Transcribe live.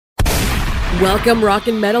Welcome, rock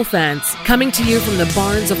and metal fans. Coming to you from the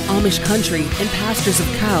barns of Amish country and pastures of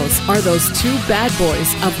cows are those two bad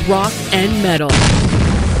boys of rock and metal.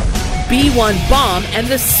 B1 Bomb and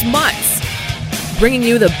the Smuts. Bringing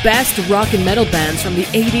you the best rock and metal bands from the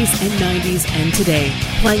 80s and 90s and today.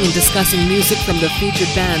 Playing and discussing music from the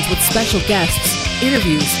featured bands with special guests,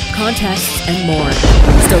 interviews, contests, and more.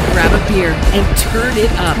 So grab a beer and turn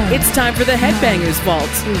it up. It's time for the Headbangers Vault.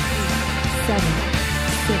 8, 7,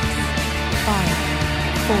 6, 5,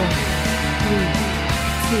 4, 3,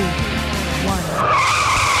 2,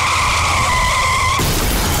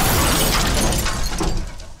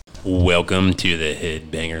 1. Welcome to the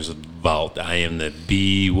Headbangers Vault. I am the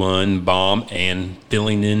B1 Bomb, and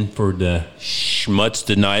filling in for the Schmutz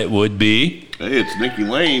tonight would be... Hey, it's Niki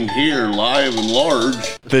Lane here, live and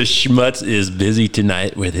large. The Schmutz is busy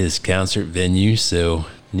tonight with his concert venue, so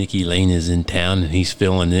Niki Lane is in town, and he's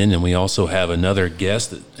filling in. And we also have another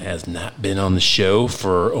guest that has not been on the show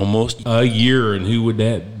for almost a year, and who would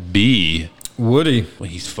that be? Woody. Well,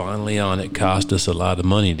 he's finally on. It cost us a lot of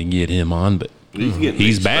money to get him on, but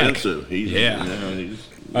He's back. He's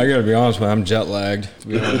I gotta be honest with you, I'm jet lagged.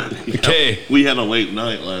 Okay. We had a late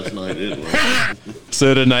night last night, didn't we?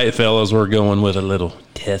 So tonight, fellas, we're going with a little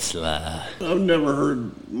Tesla. I've never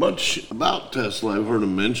heard much about Tesla. I've heard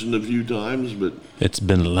him mentioned a few times, but... It's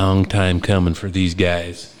been a long time coming for these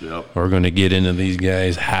guys. Yep. We're going to get into these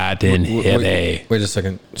guys hot and heavy. Wait a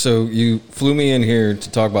second. So you flew me in here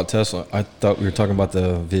to talk about Tesla. I thought we were talking about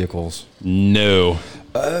the vehicles. No.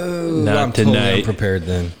 Oh, Not I'm tonight. totally unprepared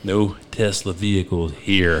then. No Tesla vehicles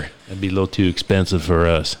here. That'd be a little too expensive for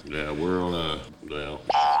us. Yeah, we're on a little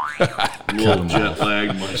jet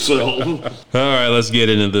lag myself. All right, let's get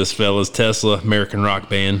into this, fellas. Tesla, American rock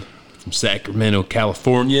band from Sacramento,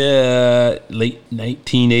 California, late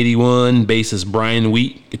 1981. Bassist Brian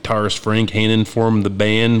Wheat, guitarist Frank Hannon formed the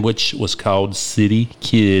band, which was called City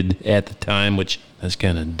Kid at the time, which that's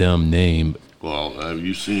kind of a dumb name. Well, have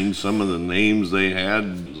you seen some of the names they had?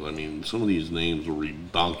 I mean, some of these names were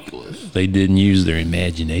ridiculous. They didn't use their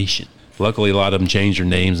imagination. Luckily, a lot of them changed their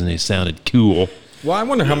names and they sounded cool. Well, I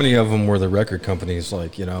wonder how many of them were the record companies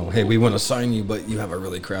like, hey, we want to sign you, but you have a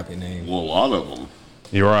really crappy name. Well, a lot of them.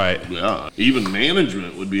 You're right. Yeah. Even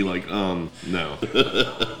management would be like, no.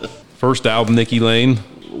 First album, Niki Lane.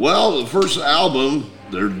 Well, the first album,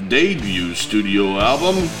 their debut studio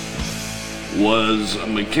album, was a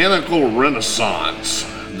Mechanical Renaissance,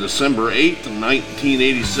 December 8th,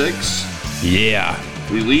 1986. Yeah.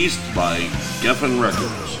 Released by Geffen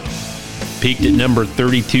Records. Peaked at number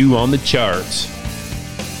 32 on the charts.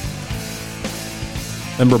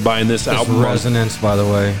 Remember buying this album? Resonance, by the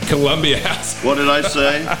way. Columbia House. What did I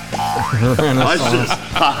say?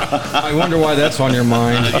 I wonder why that's on your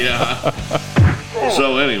mind. Yeah.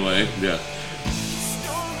 So anyway, yeah.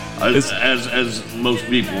 As most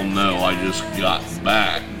people know, I just got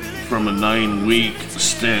back from a 9-week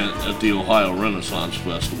stint at the Ohio Renaissance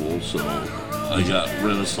Festival, so I got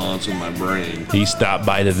Renaissance in my brain. He stopped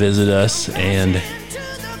by to visit us, and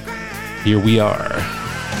here we are.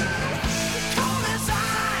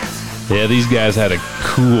 Yeah, these guys had a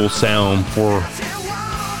cool sound for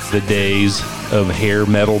the days of hair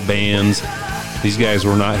metal bands. These guys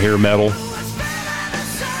were not hair metal.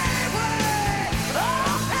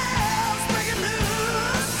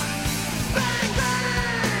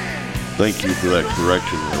 Thank you for that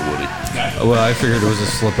correction there, Woody. Well, I figured it was a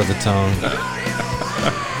slip of the tongue.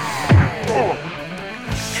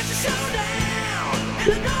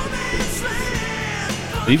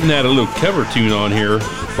 Even had a little cover tune on here.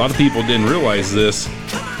 A lot of people didn't realize this.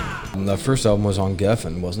 The first album was on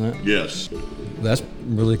Geffen, wasn't it? Yes. That's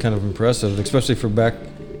really kind of impressive, especially for back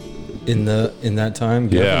in that time.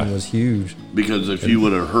 Geffen was huge. Because if you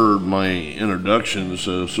would have heard my introduction,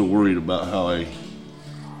 so worried about how I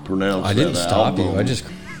pronounced I didn't that stop album, you. I just...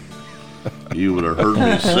 You would have heard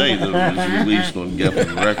me say that it was released on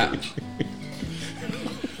Geffen Records.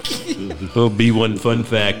 Little B1 fun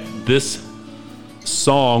fact. This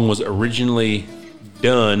song was originally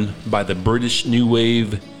done by the British New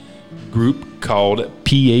Wave group called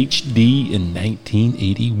PhD in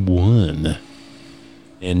 1981.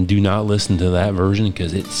 And do not listen to that version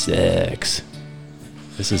because it sucks.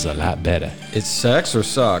 This is a lot better. It's sex or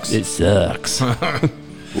sucks? It sucks.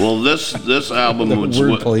 Well, this album The was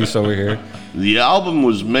word police over here. The album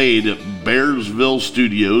was made at Bearsville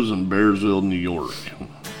Studios in Bearsville, New York.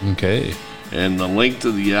 Okay. And the length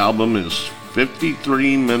of the album is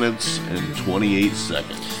 53 minutes and 28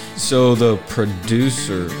 seconds. So the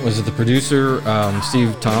producer, was it the producer,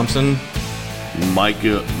 Steve Thompson?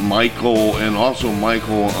 Michael, and also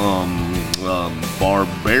Michael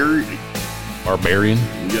Barberi. Barbarian?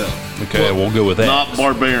 Yeah. Okay, we'll go with that. Not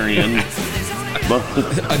Barbarian. but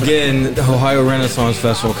Again, the Ohio Renaissance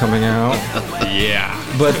Festival coming out. Yeah.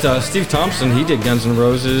 But Steve Thompson, he did Guns N'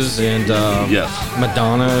 Roses and yes.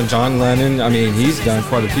 Madonna, John Lennon. I mean, he's done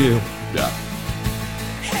quite a few. Yeah.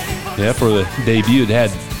 Yeah, for the debut, it had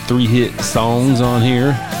 3 hit songs on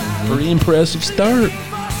here. Pretty impressive start.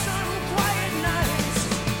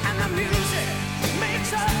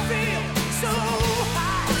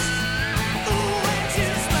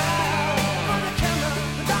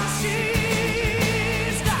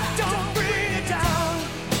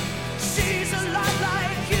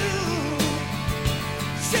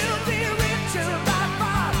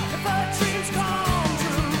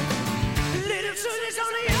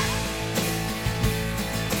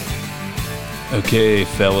 Okay,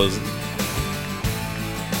 fellas.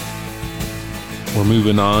 We're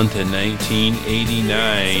moving on to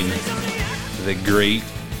 1989. The Great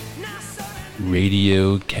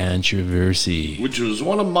Radio Controversy. Which was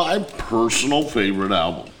one of my personal favorite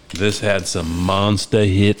albums. This had some monster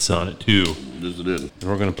hits on it, too. Yes, it did.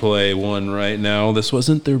 We're going to play one right now. This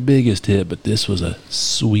wasn't their biggest hit, but this was a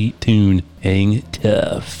sweet tune. Hang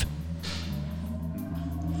Tough.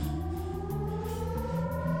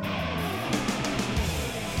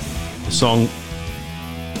 The song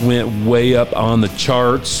went way up on the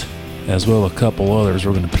charts, as well as a couple others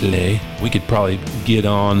we're going to play. We could probably get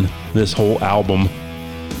on this whole album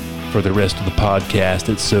for the rest of the podcast.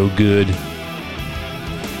 It's so good.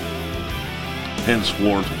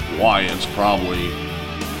 Henceforth, why it's probably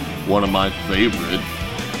one of my favorite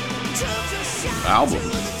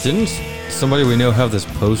albums. Didn't somebody we know have this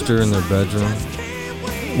poster in their bedroom?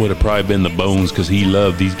 Would have probably been the Bones, because he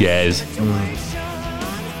loved these guys.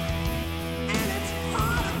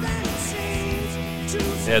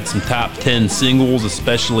 Had some top 10 singles,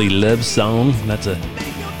 especially Love Song. That's a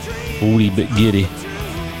oldie but goodie.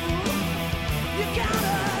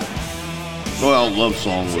 Well, Love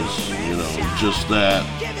Song was, just that.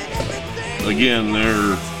 Again,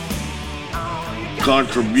 their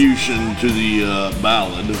contribution to the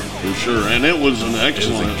ballad, for sure. And it was an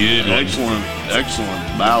excellent, excellent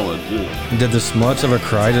ballad, too. Did the Smuts ever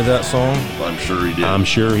cry to that song? I'm sure he did. I'm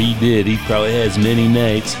sure he did. He probably has many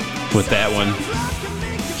nights with that one.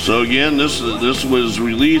 So again, this was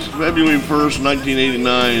released February 1st,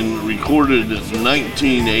 1989, recorded in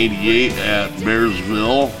 1988 at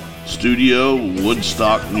Bearsville Studio,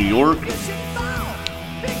 Woodstock, New York.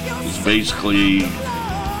 It's basically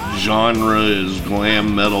genre is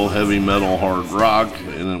glam metal, heavy metal, hard rock,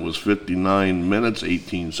 and it was 59 minutes,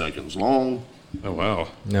 18 seconds long. Oh, wow.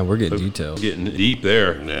 Now we're getting details. Getting deep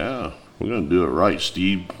there. Yeah, we're going to do it right.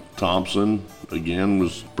 Steve Thompson, again,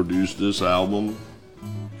 produced this album.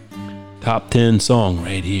 Top 10 song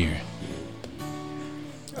right here.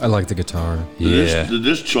 I like the guitar. Yeah. Did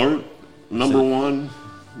this chart number one?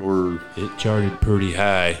 Or it charted pretty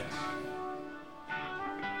high.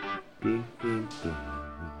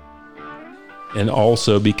 And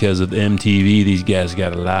also because of MTV, these guys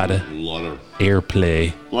got a lot of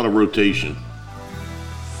airplay. A lot of rotation.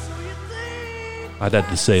 I'd have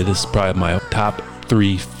to say this is probably my top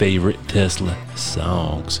 3 favorite Tesla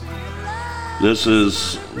songs. This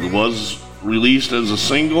was released as a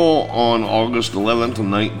single on August 11th of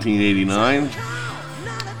 1989.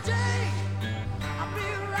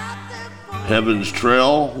 Heaven's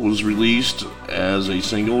Trail was released as a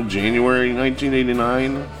single January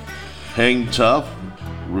 1989. Hang Tough,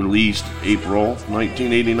 released April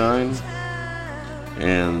 1989.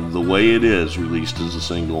 And The Way It Is, released as a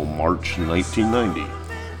single March 1990.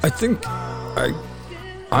 I think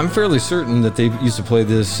I'm fairly certain that they used to play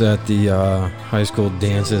this at the high school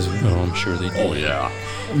dances. Oh, I'm sure they did. Oh, yeah.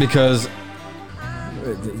 Because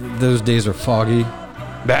those days are foggy.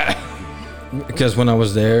 Because when I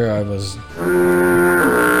was there, I was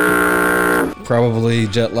probably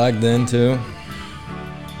jet lagged then, too.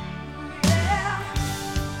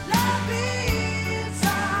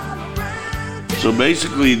 So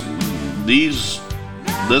basically, this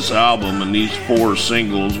album and these 4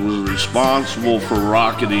 singles was responsible for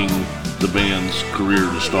rocketing the band's career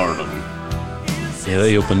to stardom. Yeah,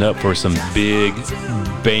 they opened up for some big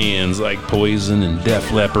bands like Poison and Def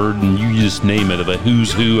Leppard, and you just name it, the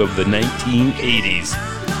who's who of the 1980s.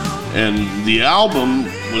 And the album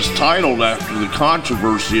was titled after the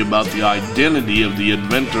controversy about the identity of the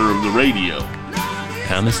inventor of the radio,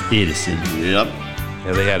 Thomas Edison. Yep.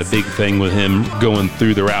 Yeah, they had a big thing with him going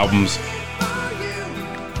through their albums.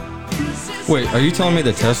 Wait, are you telling me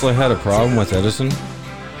that Tesla had a problem with Edison?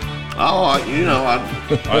 Oh, I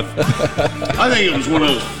think it was one of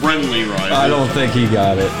those friendly rivals. I don't think he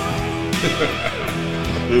got it.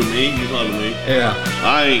 Who, me? You talking to me? Yeah.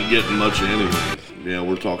 I ain't getting much of anything. Yeah,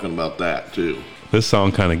 we're talking about that, too. This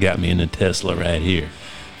song kind of got me into Tesla right here.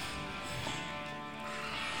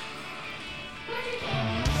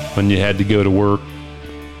 When you had to go to work,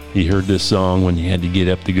 you heard this song. When you had to get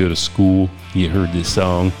up to go to school, you heard this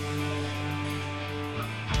song.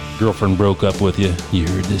 Girlfriend broke up with you, you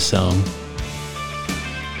heard this song.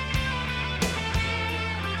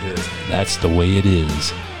 That's the way it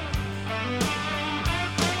is.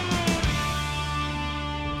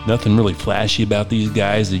 Nothing really flashy about these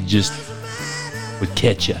guys. They just would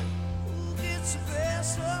catch you.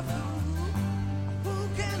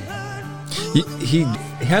 He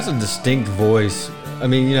has a distinct voice. I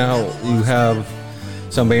mean, you know how you have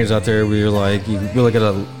some bands out there where you're like, you really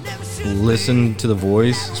gotta listen to the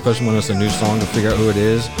voice, especially when it's a new song, to figure out who it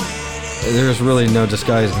is. There's really no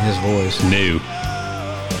disguising his voice. No.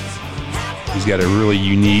 He's got a really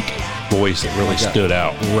unique voice that really stood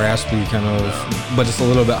out. Raspy kind of, but it's a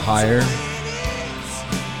little bit higher.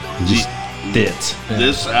 It just fits. Yeah.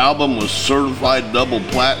 This album was certified double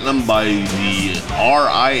platinum by the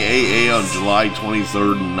RIAA on July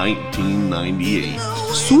 23rd, 1998.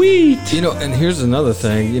 Sweet. You know, and here's another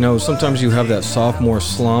thing. You know, sometimes you have that sophomore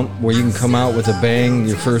slump where you can come out with a bang.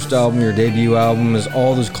 Your first album, your debut album, is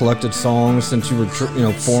all those collected songs since you were,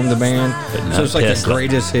 formed the band. So it's like the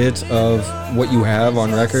greatest hits of what you have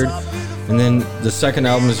on record. And then the second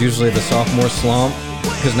album is usually the sophomore slump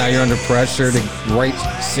because now you're under pressure to write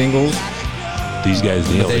singles. These guys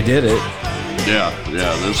nailed it. They did it. Yeah.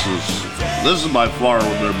 This is by far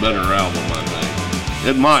their better album, I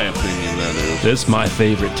think. In my opinion, that is. That's my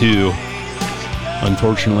favorite too.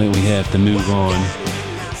 Unfortunately, we have to move on.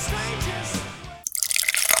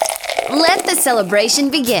 Let the celebration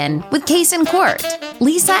begin with Case and Court.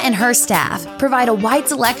 Lisa and her staff provide a wide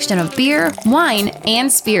selection of beer, wine,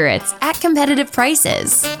 and spirits at competitive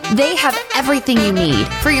prices. They have everything you need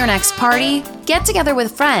for your next party, get together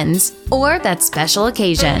with friends, or that special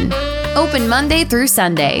occasion. Open Monday through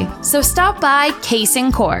Sunday, so stop by Case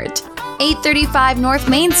and Court, 835 North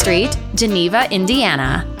Main Street, Geneva,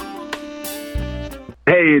 Indiana.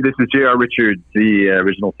 Hey, this is J.R. Richards, the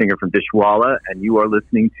original singer from Dishwalla, and you are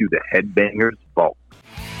listening to the Headbangers Vault.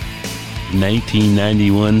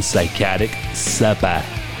 1991 Psychotic Supper.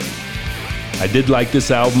 I did like this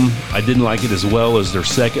album. I didn't like it as well as their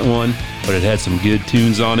second one, but it had some good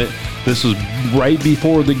tunes on it. This was right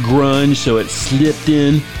before the grunge, so it slipped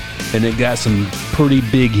in, and it got some pretty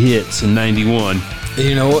big hits in 91.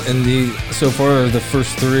 You know, and so far the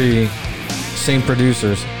first three, same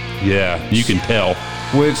producers. Yeah, you can tell.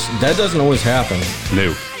 Which, that doesn't always happen.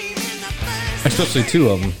 No. Especially two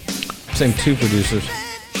of them. Same two producers.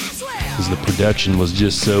 Because the production was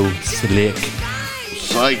just so slick.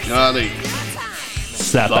 Psychotic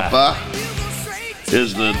Supper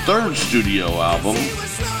is the third studio album.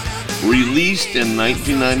 Released in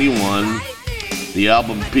 1991, the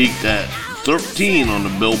album peaked at 13 on the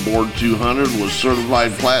Billboard 200, was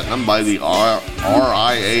certified platinum by the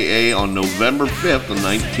RIAA on November 5th of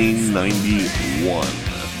 1991.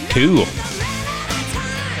 Cool.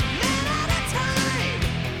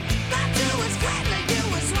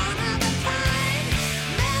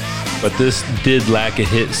 But this did lack a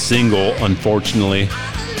hit single, unfortunately.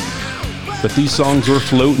 But these songs were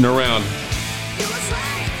floating around.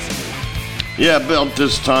 Yeah, about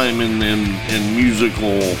this time in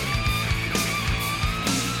musical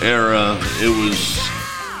era, it was,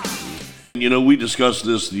 we discussed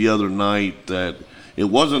this the other night, that it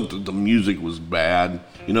wasn't that the music was bad,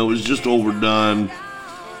 it was just overdone,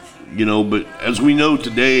 but as we know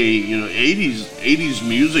today, 80s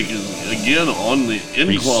music is again on the incline.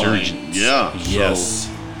 Resurgence. Yeah. Yes.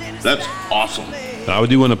 So that's awesome. I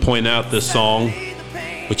do want to point out this song,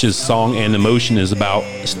 which is Song and Emotion, is about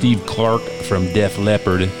Steve Clark from Def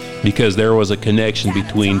Leppard, because there was a connection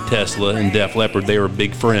between Tesla and Def Leppard. They were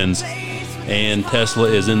big friends. And Tesla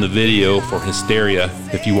is in the video for Hysteria,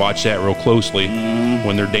 if you watch that real closely,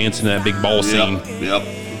 when they're dancing that big ball scene. Yep.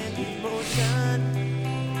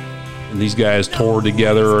 And these guys toured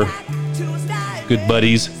together, good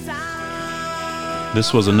buddies.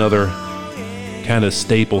 This was another kind of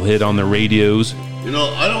staple hit on the radios.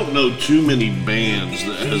 I don't know too many bands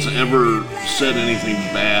that has ever said anything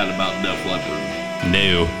bad about Def Leppard.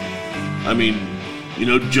 No. I mean,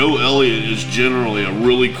 Joe Elliott is generally a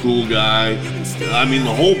really cool guy. I mean,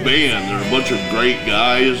 the whole band, they're a bunch of great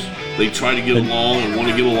guys. They try to get along and want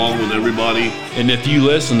to get along with everybody. And if you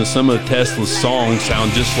listen to some of Tesla's songs,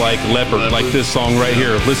 sound just like Leppard, like this song right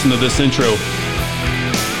here. Listen to this intro.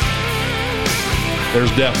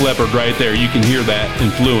 There's Def Leppard right there. You can hear that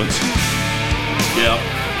influence. Yeah.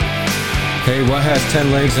 Hey, what has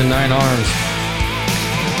 10 legs and 9 arms?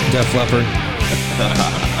 Def Leppard.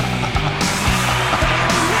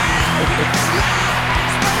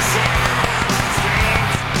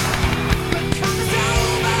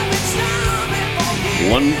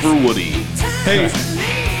 One for Woody. Hey,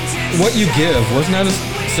 What You Give, wasn't that a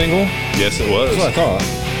single? Yes, it was. That's what I thought.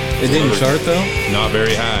 It didn't chart though? Not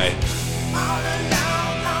very high.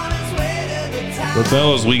 But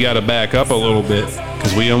fellas, we got to back up a little bit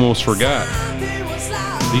because we almost forgot.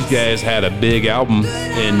 These guys had a big album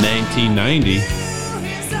in 1990.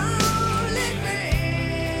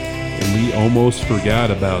 And we almost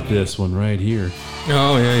forgot about this one right here.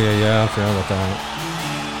 Oh, yeah. I forgot about that.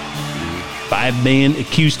 5-band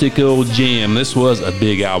acoustical jam. This was a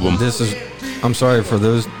big album. I'm sorry for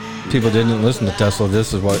those people that didn't listen to Tesla.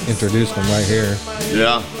 This is what introduced them right here.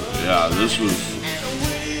 Yeah,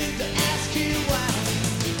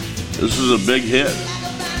 this is a big hit.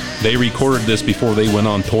 They recorded this before they went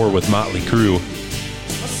on tour with Motley Crue.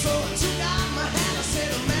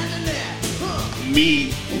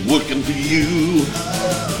 Me looking for you.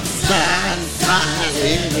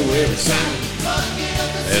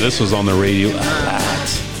 Yeah, this was on the radio a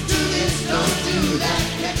lot.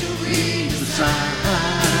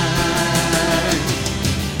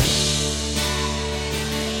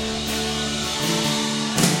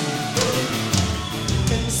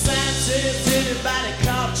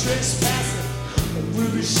 Trespassing, we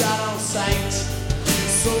be shot on sight.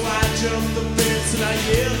 So I jumped the fence and I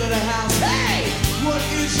yelled at the house, hey, what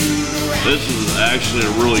is you the right? This is actually a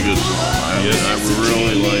really good song. I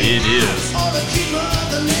really like it. Is.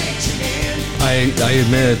 I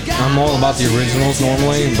admit, I'm all about the originals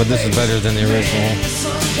normally, but this is better than the original.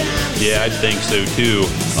 Yeah, I think so too.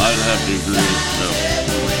 I'd have to agree. No.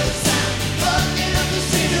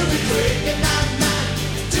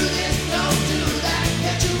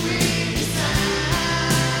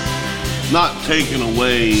 Not taking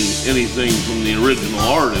away anything from the original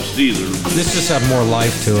artist either. This just have more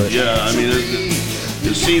life to it. Yeah, I mean,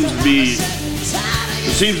 it seems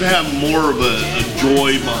to have more of a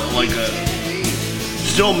joy, like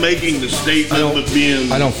still making the statement, but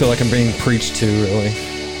being. I don't feel like I'm being preached to really,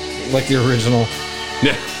 like the original.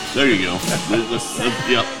 Yeah, there you go.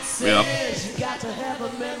 Yeah. You got to have a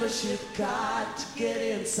membership card to get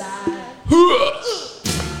inside.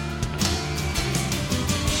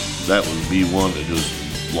 That was B1 that just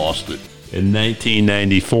lost it. In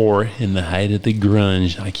 1994, in the height of the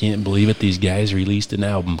grunge, I can't believe it, these guys released an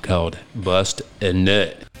album called Bust a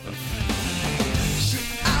Nut.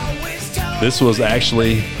 This was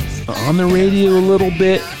actually on the radio a little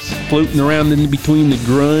bit, floating around in between the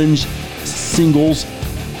grunge singles.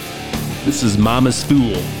 This is Mama's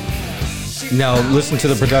Fool. Now listen to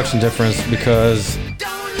the production difference because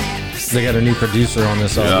they got a new producer on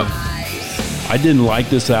this album. Yeah. I didn't like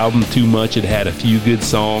this album too much. It had a few good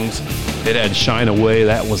songs. It had Shine Away.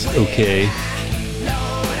 That was okay.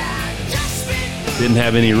 Didn't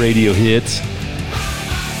have any radio hits.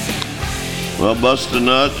 Well, Bust a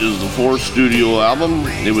Nut is the fourth studio album.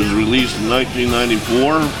 It was released in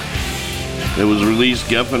 1994. It was released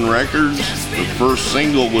Geffen Records. The first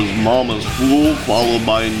single was Mama's Fool, followed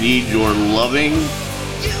by Need Your Loving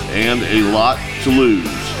and A Lot to Lose.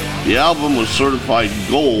 The album was certified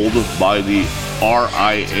gold by the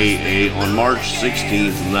RIAA on March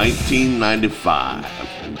 16, 1995.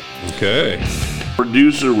 Okay.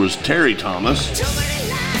 Producer was Terry Thomas.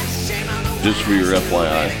 Just for your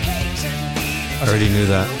FYI. I already knew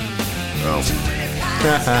that. Oh.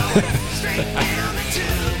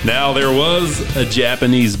 Now, there was a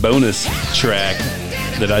Japanese bonus track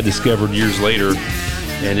that I discovered years later,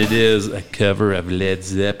 and it is a cover of Led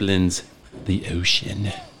Zeppelin's The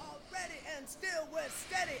Ocean.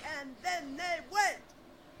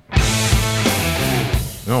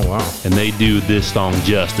 Oh, wow. And they do this song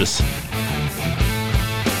justice.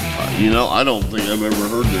 I don't think I've ever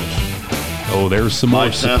heard this. Oh, there's some more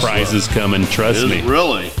Tesla. surprises coming, trust me.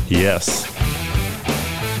 Really? Yes.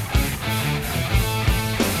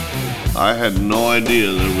 I had no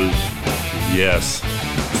idea there was. Yes.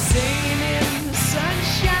 Singing in the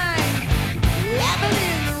sunshine, laughing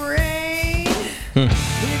in the rain,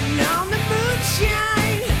 living on the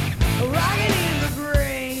moonshine, rocking in the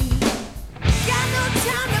grain. Got no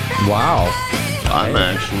time to pack Wow. I'm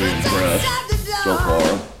actually impressed so far.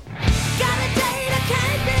 Got a date, I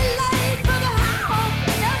can't be late for the home,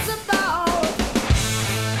 that's about.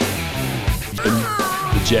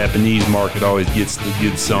 The Japanese market always gets the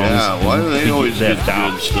good songs. Yeah, why do they always get left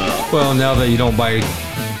out? good stuff? Well, now that you don't buy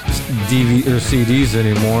DVD or CDs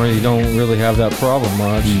anymore, you don't really have that problem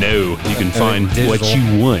much. No, you can find what digital.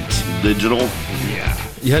 you want. Digital? Yeah.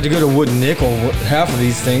 You had to go to Wood Nickel, half of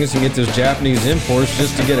these things, and get those Japanese imports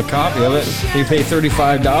just to get a copy of it. You pay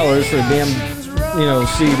 $35 for a damn,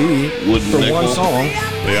 CD Wood for Nickel. one song.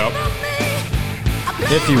 Yep.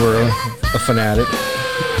 If you were a fanatic.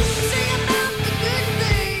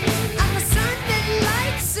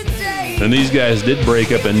 And these guys did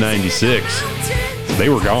break up in 96. They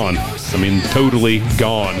were gone. I mean, totally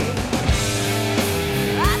gone.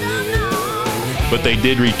 But they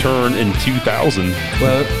did return in 2000.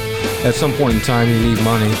 Well, at some point in time, you need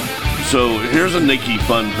money. So here's a Niki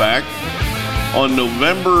fun fact. On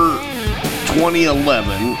November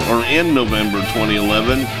 2011, or in November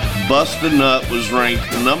 2011, Bust a Nut was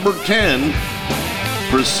ranked number 10,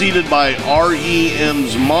 preceded by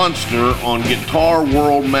REM's Monster on Guitar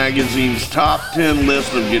World Magazine's top 10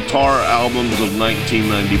 list of guitar albums of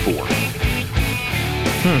 1994.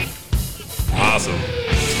 Awesome.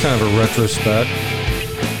 It's kind of a retrospect.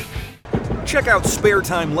 Check out Spare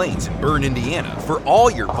Time Lanes in Bern, Indiana for all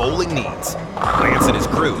your bowling needs. Lance and his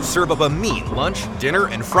crew serve up a mean lunch, dinner,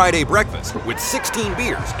 and Friday breakfast with 16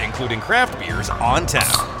 beers, including craft beers, on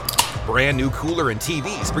tap. Brand new cooler and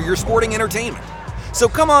TVs for your sporting entertainment. So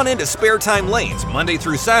come on into Spare Time Lanes Monday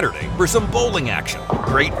through Saturday for some bowling action,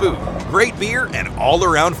 great food, great beer, and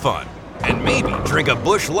all-around fun. And maybe drink a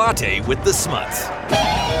Busch Latte with the Smuts.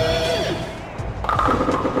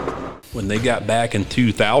 When they got back in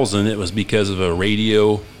 2000, it was because of a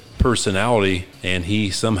radio personality, and he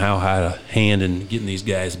somehow had a hand in getting these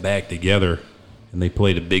guys back together. And they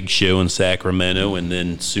played a big show in Sacramento, and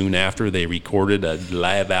then soon after, they recorded a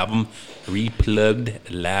live album,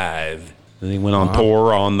 Replugged Live. And they went on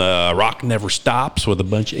tour on the Rock Never Stops with a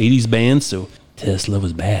bunch of 80s bands, so Tesla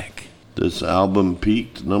was back. This album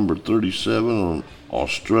peaked number 37 on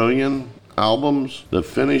Australian albums, the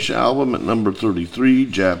Finnish album at number 33,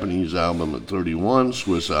 Japanese album at 31,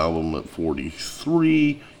 Swiss album at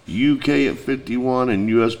 43, UK at 51, and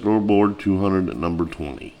US Billboard 200 at number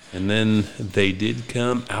 20. And then they did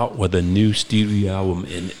come out with a new studio album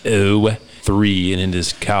in 2003, and it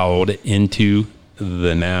is called Into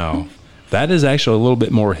the Now. That is actually a little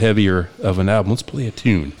bit more heavier of an album. Let's play a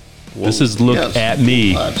tune. Well, this is Look yes, at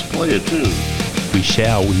Me. Let's play a tune. We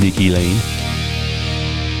shall with Niki Lane.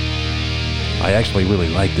 I actually really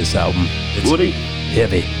like this album. It's Woody?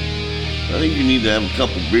 heavy. I think you need to have a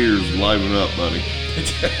couple beers and liven up, buddy.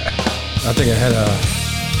 I think I had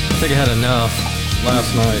enough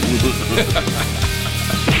last night.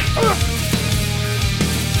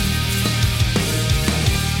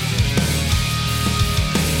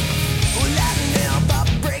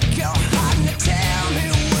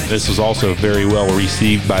 This was also very well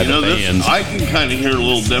received by the fans. I can kind of hear a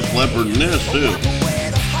little Def Leppard in this, too.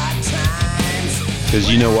 Because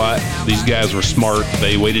you know what? These guys were smart.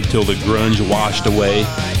 They waited till the grunge washed away,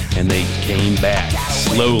 and they came back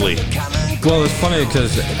slowly. Well, it's funny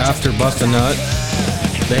because after Bust a Nut,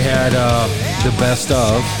 they had the best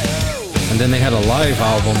of, and then they had a live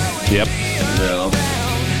album. Yep. Yeah.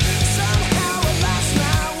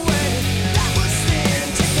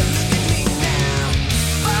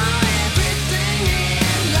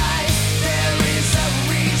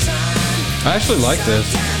 I actually like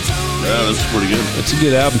this. Yeah, that's pretty good. It's a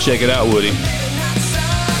good album. Check it out, Woody.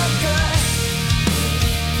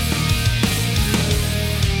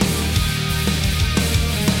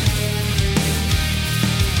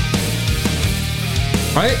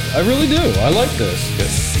 I really do. I like this.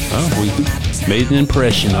 Oh, we made an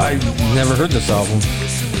impression. I never heard this album.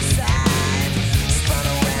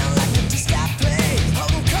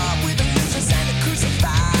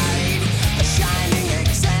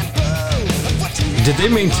 Did they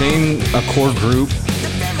maintain a core group?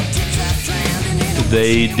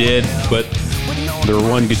 They did, but their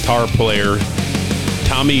one guitar player,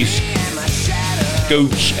 Tommy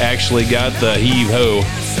Scooch, actually got the heave-ho,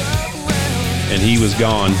 and he was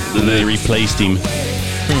gone. Then they replaced him.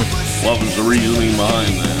 What was the reasoning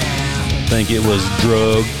behind that? I think it was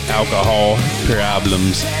drug, alcohol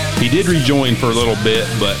problems. He did rejoin for a little bit,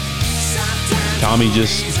 but Tommy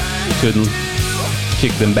just couldn't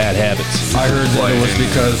kick them bad habits. I heard that it was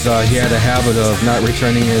because he had a habit of not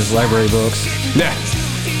returning his library books. Yeah.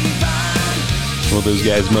 Well, those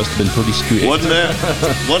guys must have been pretty screwed. Wasn't that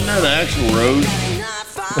Axl Rose?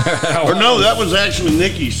 Or no, that was actually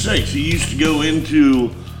Nikki Sixx. He used to go into,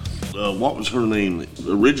 what was her name?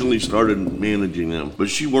 Originally started managing them. But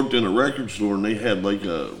she worked in a record store and they had like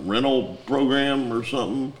a rental program or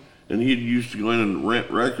something. And he used to go in and rent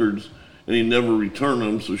records. And he never returned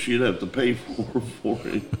them, so she'd have to pay for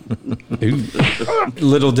it.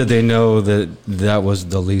 Little did they know that was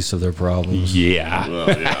the least of their problems. Yeah. Well,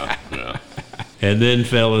 yeah. And then,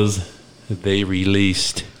 fellas, they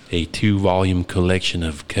released a 2-volume collection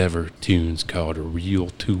of cover tunes called Real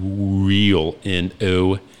to Real in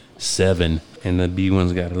 07. And the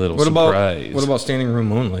B1's got a little surprise. What about Standing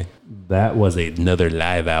Room Only? That was another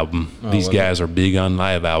live album. These guys are big on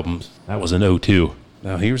live albums. That was an 02.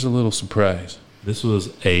 Now here's a little surprise. This was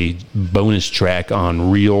a bonus track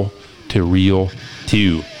on Real to Real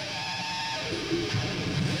 2.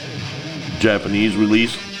 Japanese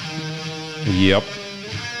release. Yep.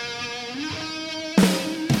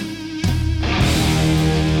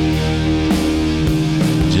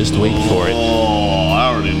 Just wait for it. Oh,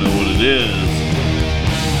 I already know what it is.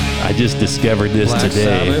 I just discovered this Black today.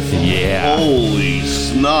 Sabbath? Yeah. Holy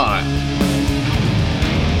snot.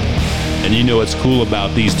 And you know what's cool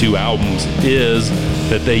about these two albums is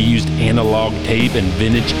that they used analog tape and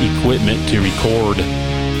vintage equipment to record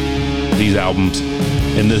these albums.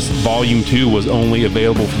 And this volume 2 was only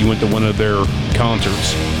available if you went to one of their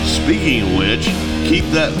concerts. Speaking of which, keep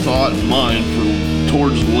that thought in mind for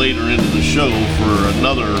towards later into the show for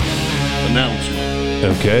another announcement.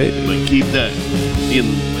 Okay. But keep that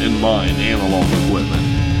in mind, analog equipment.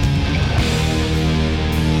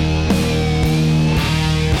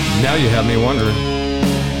 Now you have me wondering.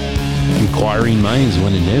 Inquiring minds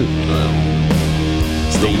want to know.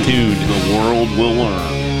 Stay tuned. The world will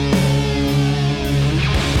learn.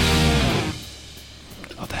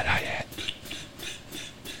 Oh, that hi-hat.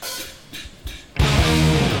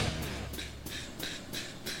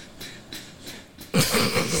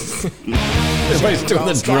 Everybody's doing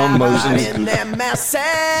the drum motions. In their messes,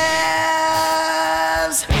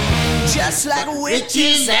 just like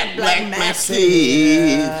witches at black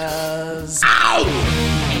masses. Ow!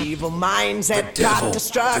 Evil minds that plot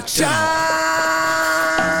destruction.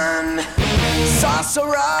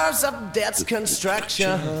 Sorcerers of death's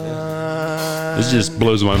construction. This just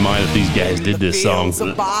blows my mind that these guys did this song.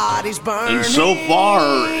 And so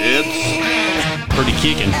far, it's pretty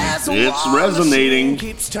kicking. It's resonating.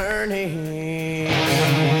 Keeps turning.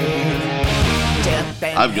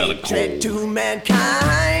 I've got a cold. To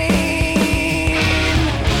mankind.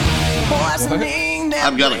 Poisoning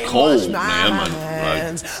I've got a cold, man.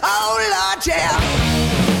 Oh Lord, yeah.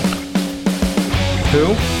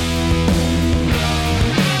 Who?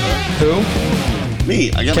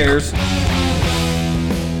 Me. I got cares.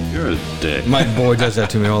 You're a dick. My boy does that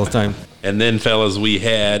to me all the time. And then, fellas, we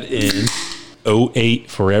had in 08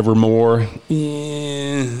 Forevermore. I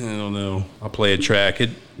don't know. I'll play a track. It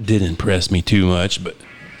didn't impress me too much, but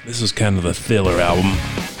this is kind of the filler album.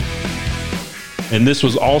 And this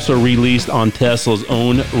was also released on Tesla's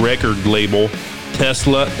own record label,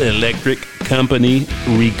 Tesla Electric Company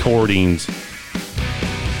Recordings.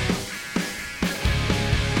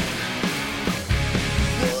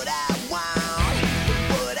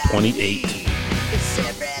 '28.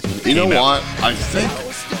 You know what?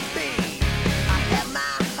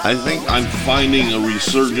 I think I'm finding a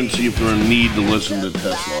resurgency for a need to listen to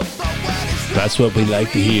Tesla. That's what we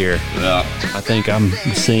like to hear. Yeah. I think I'm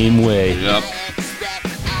the same way. Yep.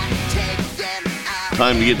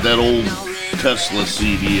 Time to get that old Tesla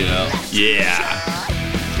CD out. Yeah.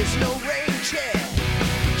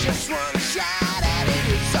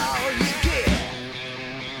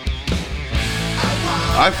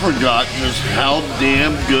 I forgot just how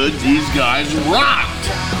damn good these guys rocked.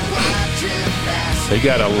 They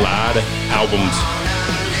got a lot of albums,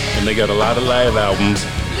 and they got a lot of live albums.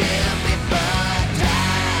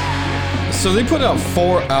 So they put out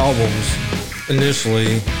 4 albums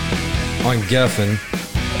initially on Geffen,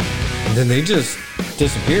 and then they just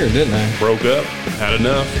disappeared, didn't they? Broke up, had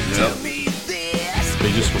enough. Yep.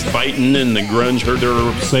 They just were fighting, and the grunge hurt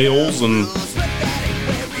their sales, and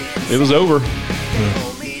it was over.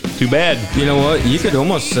 Too bad. You know what? You could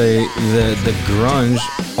almost say that the grunge,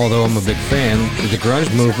 although I'm a big fan, the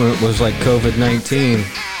grunge movement was like COVID-19.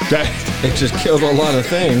 It just killed a lot of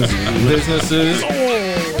things. Businesses.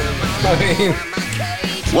 I mean,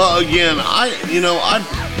 well, again, I've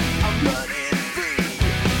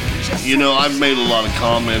made a lot of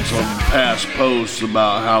comments on past posts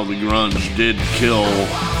about how the grunge did kill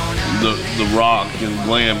the rock and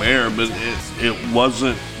glam era, but it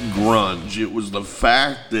wasn't grunge. It was the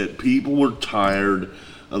fact that people were tired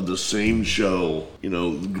of the same show,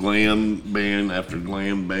 glam band after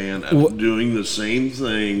glam band, doing the same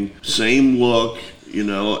thing, same look,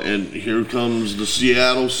 and here comes the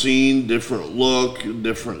Seattle scene, different look,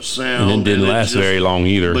 different sound. And it didn't last very long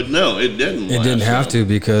either. But no, it didn't last. It didn't have to,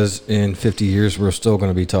 because in 50 years we're still going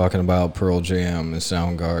to be talking about Pearl Jam and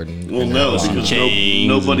Soundgarden. Well, no, because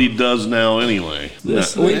nobody does now anyway.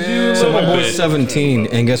 So my boy's 17,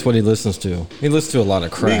 and guess what he listens to? He listens to a lot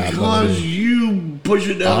of crap. Because you push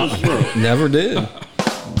it down his throat. Never did.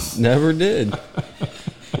 Never did.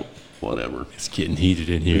 Whatever. It's getting heated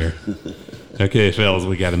in here. Okay, fellas,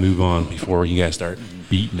 we got to move on before you guys start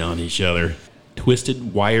beating on each other.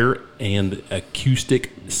 Twisted Wire and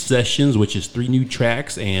Acoustic Sessions, which is 3 new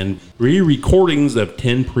tracks and re-recordings of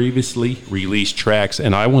 10 previously released tracks.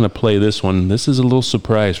 And I want to play this one. This is a little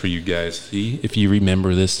surprise for you guys. See if you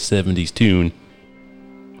remember this 70s tune.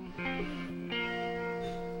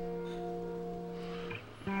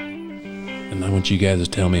 And I want you guys to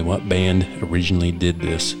tell me what band originally did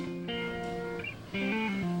this.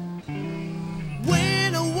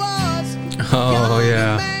 Oh,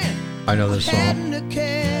 yeah. I know this song.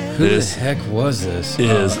 Who the heck was this?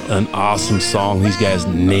 Is an awesome song. These guys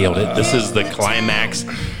nailed it. This is the Climax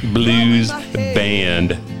Blues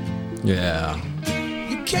Band. Yeah.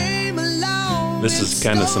 This is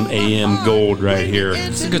kind of some AM gold right here.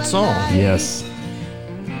 It's a good song. Yes.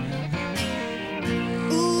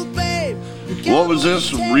 What was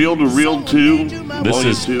this? Reel to Reel 2?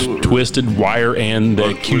 This is Twisted Wire and the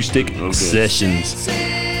Acoustic Sessions.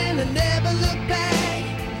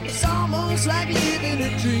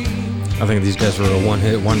 I think these guys were a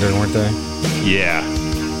one-hit wonder, weren't they? Yeah.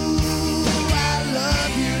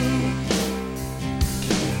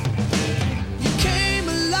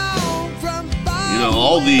 You know,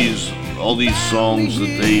 all these songs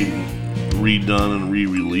that they've redone and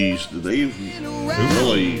re-released, they've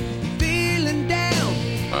really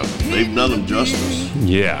they've done them justice.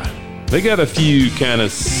 Yeah. They got a few kind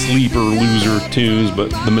of sleeper loser tunes,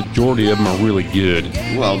 but the majority of them are really good.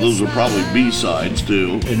 Well, those are probably B-sides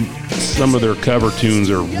too. And some of their cover tunes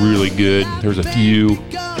are really good. There's a few.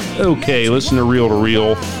 Okay, listen to Reel.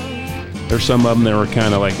 There's some of them that were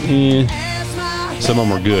kind of like, eh. Some of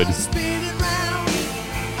them are good.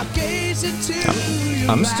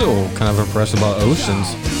 I'm still kind of impressed about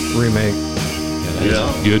Ocean's remake.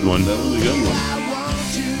 Yeah, a good one. That was a good one.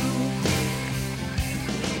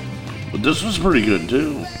 But this was pretty good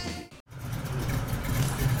too.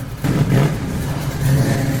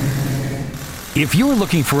 If you're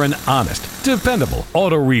looking for an honest, dependable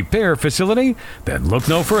auto repair facility, then look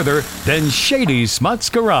no further than Shady's Smuts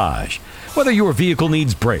Garage. Whether your vehicle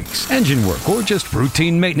needs brakes, engine work, or just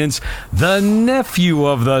routine maintenance, the nephew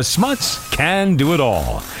of the Smuts can do it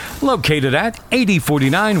all. Located at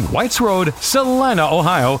 8049 Whites Road, Salina,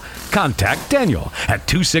 Ohio, contact Daniel at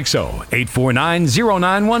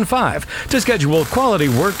 260-849-0915 to schedule quality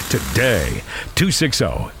work today.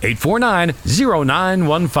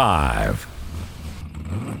 260-849-0915.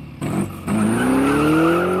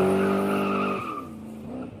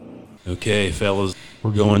 Okay, fellas,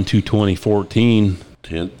 we're going to 2014.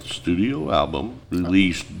 10th studio album,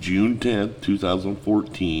 released June 10th,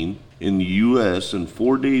 2014 in the U.S. and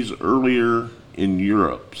 4 days earlier in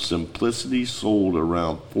Europe. Simplicity sold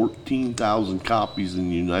around 14,000 copies in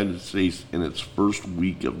the United States in its first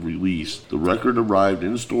week of release. The record arrived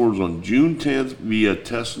in stores on June 10th via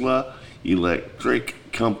Tesla Electric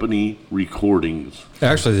Company Recordings.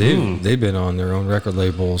 Actually, they've been on their own record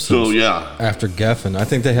label since after Geffen. I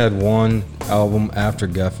think they had one album after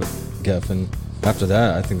Geffen. After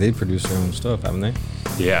that, I think they produced their own stuff, haven't they?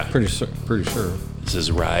 Yeah. Pretty sure. This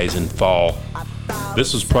is Rise and Fall.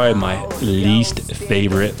 This was probably my least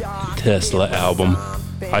favorite Tesla album.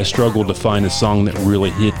 I struggled to find a song that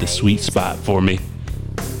really hit the sweet spot for me.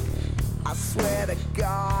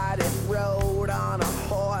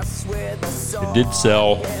 It did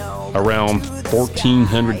sell around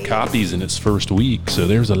 1,400 copies in its first week, so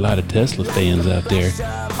there's a lot of Tesla fans out there.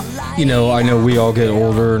 You know, I know we all get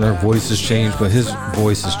older and our voices change, but his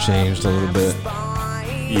voice has changed a little bit.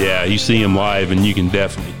 Yeah, you see him live and you can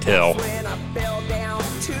definitely tell.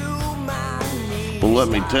 Well, let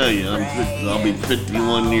me tell you, I'll be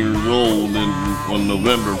 51 years old on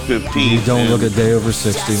November 15th. You don't look a day over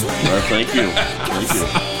 60. Thank you.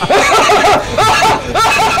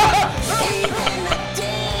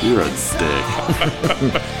 You're a dick.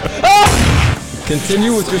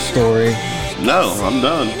 Continue with your story. No, I'm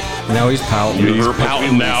done. Now he's pouting. He's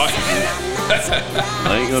pouting now.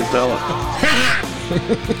 I ain't gonna tell it.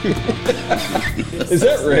 Is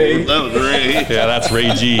that Ray? That was Ray. Yeah, that's Ray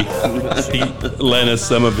G. He lent us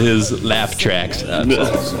some of his laugh tracks. That's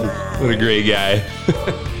awesome. What a great guy.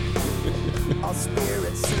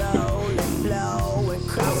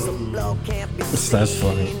 That's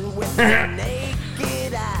funny.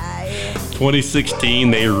 2016,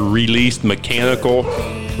 they released Mechanical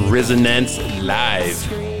Resonance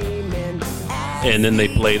Live. And then they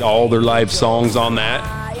played all their live songs on that,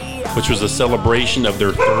 which was a celebration of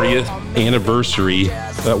their 30th anniversary.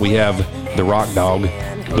 But we have the Rock Dog,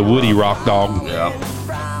 the Woody Rock Dog. Yeah.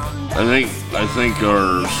 I think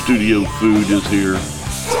our studio food is here.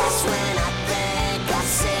 Just when I think I've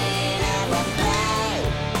seen everything,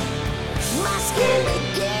 my skin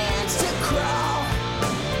begins to crawl.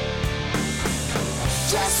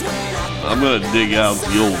 Just when I I'm gonna dig out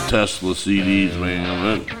the old Tesla CDs,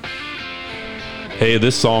 man. Hey,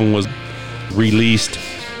 this song was released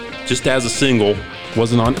just as a single,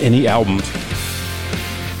 wasn't on any albums.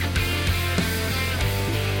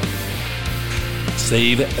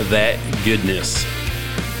 Save that goodness.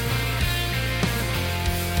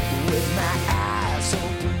 with my eyes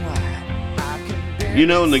open wide, I can barely You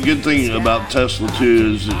know, and the good thing about Tesla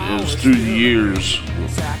too is through the years,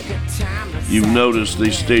 you've noticed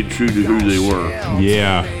they stayed true to who they were.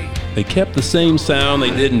 Yeah. They kept the same sound.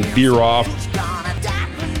 They didn't veer off.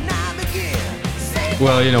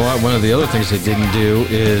 Well, you know what? One of the other things they didn't do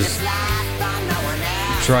is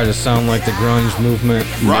try to sound like the grunge movement.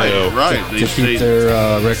 Right, No. right. To keep their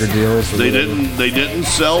record deals. or They whatever. didn't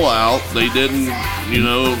sell out. They didn't, you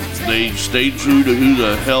know, they stayed true to who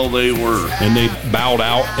the hell they were And they bowed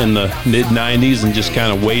out in the mid 90s and just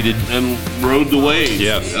kind of waited. and rode the wave.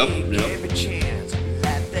 Yes. Yep. every chance.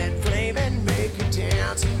 Let that flame and make a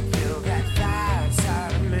dance. Feel that fire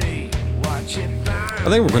inside of me. Watch it burn. I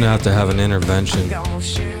think we're going to have an intervention. Gonna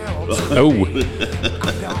shoot. Oh,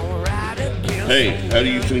 Gonna ride again. Hey, how do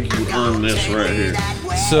you think you earned this right here?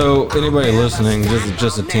 So, anybody listening, this is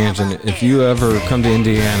just a tangent. If you ever come to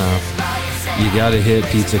Indiana, you got to hit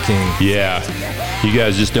Pizza King. yeah. You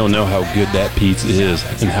guys just don't know how good that pizza is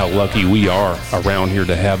and how lucky we are around here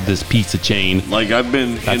to have this pizza chain. Like I've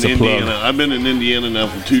been That's in a plug. Indiana. I've been in Indiana now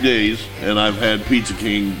for 2 days, and I've had Pizza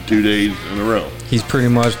King 2 days in a row. He's pretty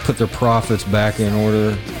much put their profits back in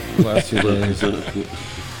order the last 2 days.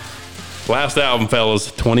 Last album,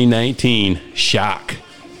 fellas, 2019, Shock.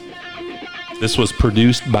 This was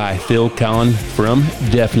produced by Phil Collin from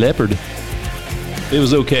Def Leppard. It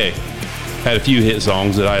was okay. Had a few hit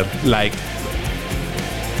songs that I liked.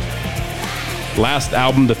 Last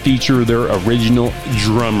album to feature their original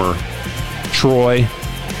drummer, Troy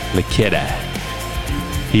Laketta.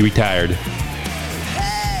 He retired.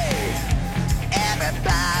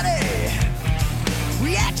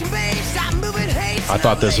 I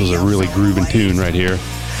thought this was a really grooving tune right here.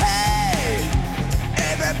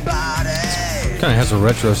 Kind of has a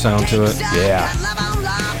retro sound to it. Yeah.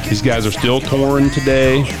 These guys are still touring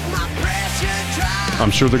today. I'm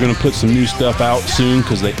sure they're going to put some new stuff out soon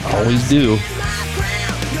because they always do.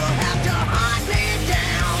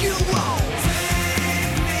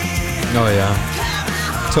 Oh,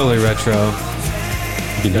 yeah. Totally retro.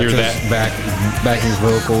 You can hear that Backing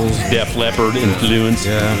vocals. Def Leppard influence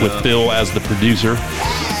Yeah. with Phil as the producer.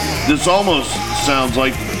 This almost sounds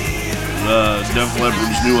like Def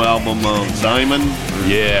Leppard's new album, Diamond.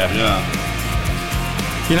 Yeah.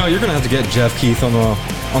 Yeah. You know, you're going to have to get Jeff Keith on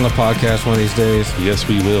the podcast one of these days. Yes,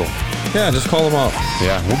 we will. Yeah, just call him up.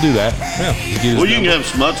 Yeah, we'll do that. Yeah. Get his Well, you can number. have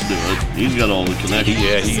Smuts do it. He's got all the connections.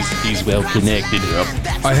 Yeah, he's well connected.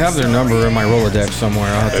 I have their number in my Rolodex somewhere.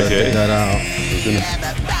 I'll have to Okay. dig that out.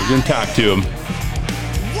 We're gonna talk to him.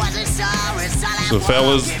 So,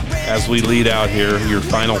 fellas, as we lead out here, your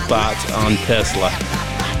final thoughts on Tesla.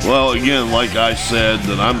 Well, again, like I said,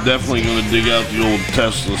 that I'm definitely going to dig out the old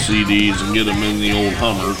Tesla CDs and get them in the old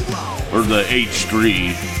Hummer or the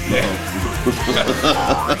H3.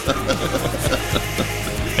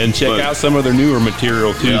 And check But- out some of their newer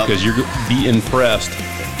material too, Yeah. because you're gonna be impressed.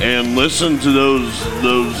 And listen to those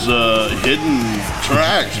hidden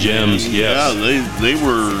tracks, Gems, man. yes. Yeah, they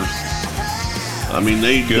were. I mean,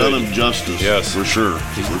 they Good. done them justice. Yes. for sure,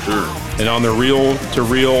 for sure. And on their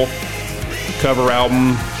reel-to-reel cover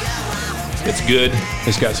album, it's good.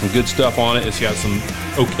 It's got some good stuff on it. It's got some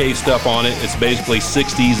okay stuff on it. It's basically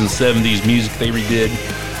 60s and 70s music they redid,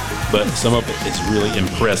 but some of it is really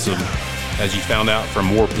impressive, as you found out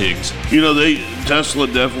from War Pigs. You know, Tesla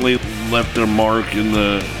definitely left their mark in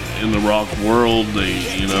the rock world. They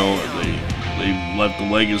left a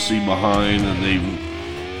legacy behind, and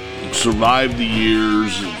they've survived the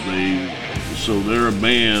years. So they're a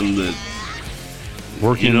band that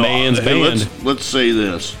Working man's hey, band. Let's say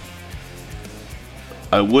this.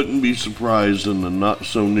 I wouldn't be surprised in the not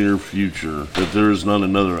so near future that there is not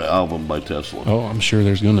another album by Tesla. Oh, I'm sure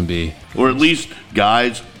there's going to be. Or at least,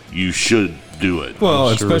 guys, you should do it. Well,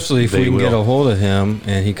 I'm sure especially if they we can get will. a hold of him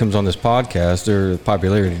and he comes on this podcast, their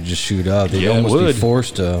popularity would just shoot up. They'd Yeah, it almost would. be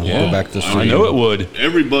forced to Yeah. go back to the I studio. know it would.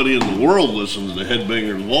 Everybody in the world listens to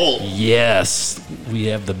Headbangers Vault. Yes, we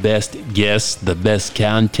have the best guests, the best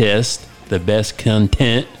contest, the best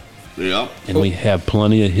content, Yeah. and we have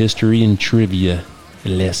plenty of history and trivia.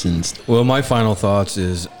 lessons. Well, my final thoughts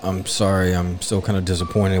is I'm sorry. I'm still kind of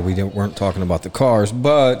disappointed we weren't talking about the cars,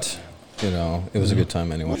 but it was a good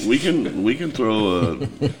time anyway. We can throw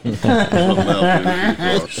something out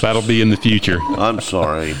there. That'll be in the future. I'm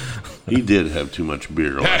sorry. He did have too much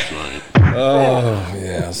beer last night. Oh,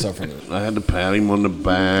 yeah, suffering. I had to pat him on the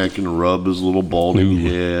back and rub his little balding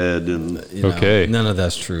head. And okay. None of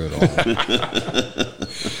that's true at all.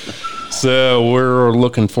 So we're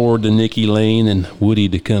looking forward to Niki Lane and Woody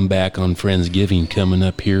to come back on Friendsgiving coming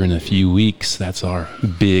up here in a few weeks. That's our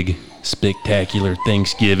big, spectacular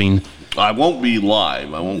Thanksgiving. I won't be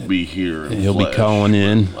live. I won't be here. He'll be calling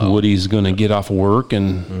in. Woody's going to get off work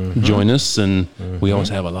and join us, and we always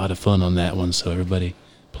have a lot of fun on that one. So everybody,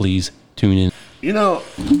 please tune in. A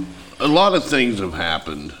lot of things have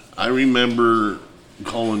happened. I remember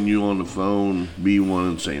calling you on the phone, B1,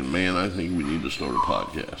 and saying, man, I think we need to start a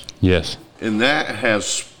podcast. Yes. And that has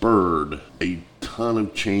spurred a ton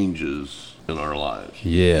of changes in our lives.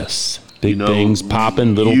 Yes. Big things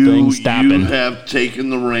popping, little things stopping. You have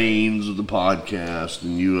taken the reins of the podcast,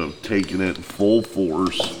 and you have taken it full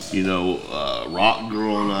force. Rock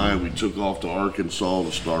Girl and I, we took off to Arkansas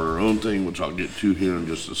to start our own thing, which I'll get to here in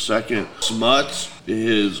just a second. Smuts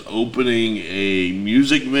is opening a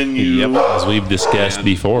music venue. Yep, as we've discussed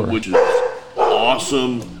before. Which is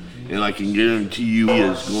awesome. And I can guarantee you he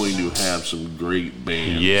is going to have some great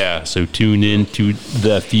bands. Yeah, so tune in to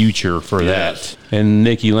the future for that. And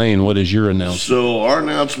Niki Lane, what is your announcement? So our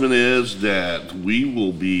announcement is that we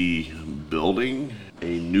will be building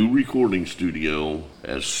a new recording studio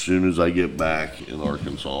as soon as I get back in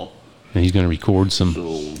Arkansas. And he's going to record some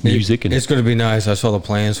music. It's going to be nice. I saw the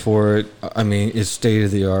plans for it. I mean, it's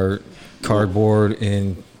state-of-the-art cardboard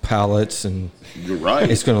and pallets, and you're right.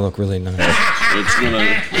 It's going to look really nice.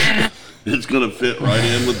 It's gonna fit right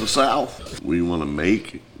in with the South. We want to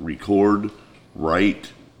make, record,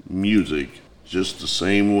 write music just the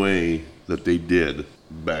same way that they did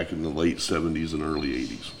back in the late 70s and early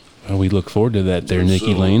 80s. Well, we look forward to that there,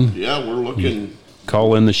 Niki Lane. Yeah, we're looking.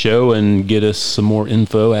 Call in the show and get us some more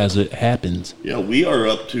info as it happens. Yeah, we are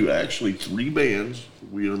up to actually 3 bands.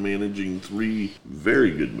 We are managing 3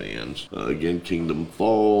 very good bands. Again, Kingdom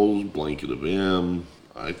Falls, Blanket of M.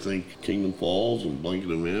 I think Kingdom Falls and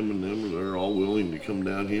Blanket of M and them, they're all willing to come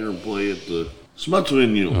down here and play at the Smuts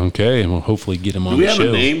venue. Okay, and we'll hopefully get them on the show. Do we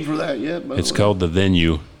have a name for that yet? It's called The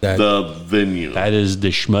Venue. The Venue. That is the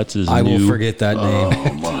Schmutz's I new. will forget that name.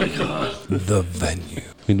 Oh, my God. The Venue.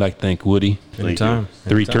 We'd like to thank Woody. Anytime.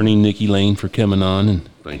 The returning Niki Lane for coming on. And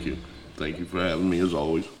Thank you. Thank you for having me, as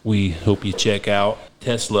always. we hope you check out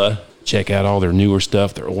Tesla. Check out all their newer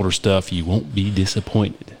stuff, their older stuff. You won't be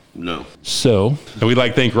disappointed. No. So, and we'd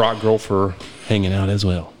like to thank Rock Girl for hanging out as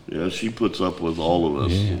well. Yeah, she puts up with all of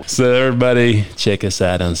us. Yeah. So everybody, check us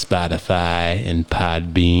out on Spotify and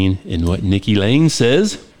Podbean. And what Niki Lane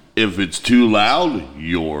says, if it's too loud,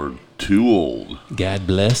 you're too old. God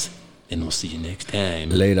bless, and we'll see you next time.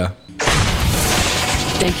 Later.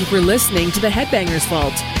 Thank you for listening to the Headbangers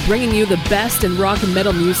Vault, bringing you the best in rock and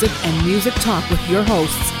metal music and music talk with your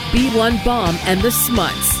hosts, B1 Bomb and the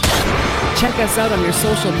Smuts. Check us out on your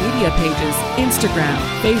social media pages, Instagram,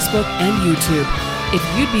 Facebook, and YouTube. If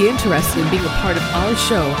you'd be interested in being a part of our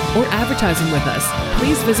show or advertising with us,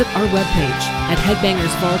 please visit our webpage at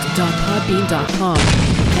headbangersvault.podbean.com.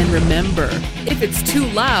 And remember, if it's too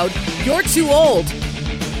loud, you're too old.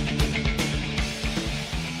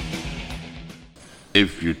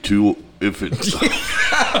 If it's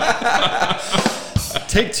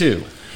Take 2.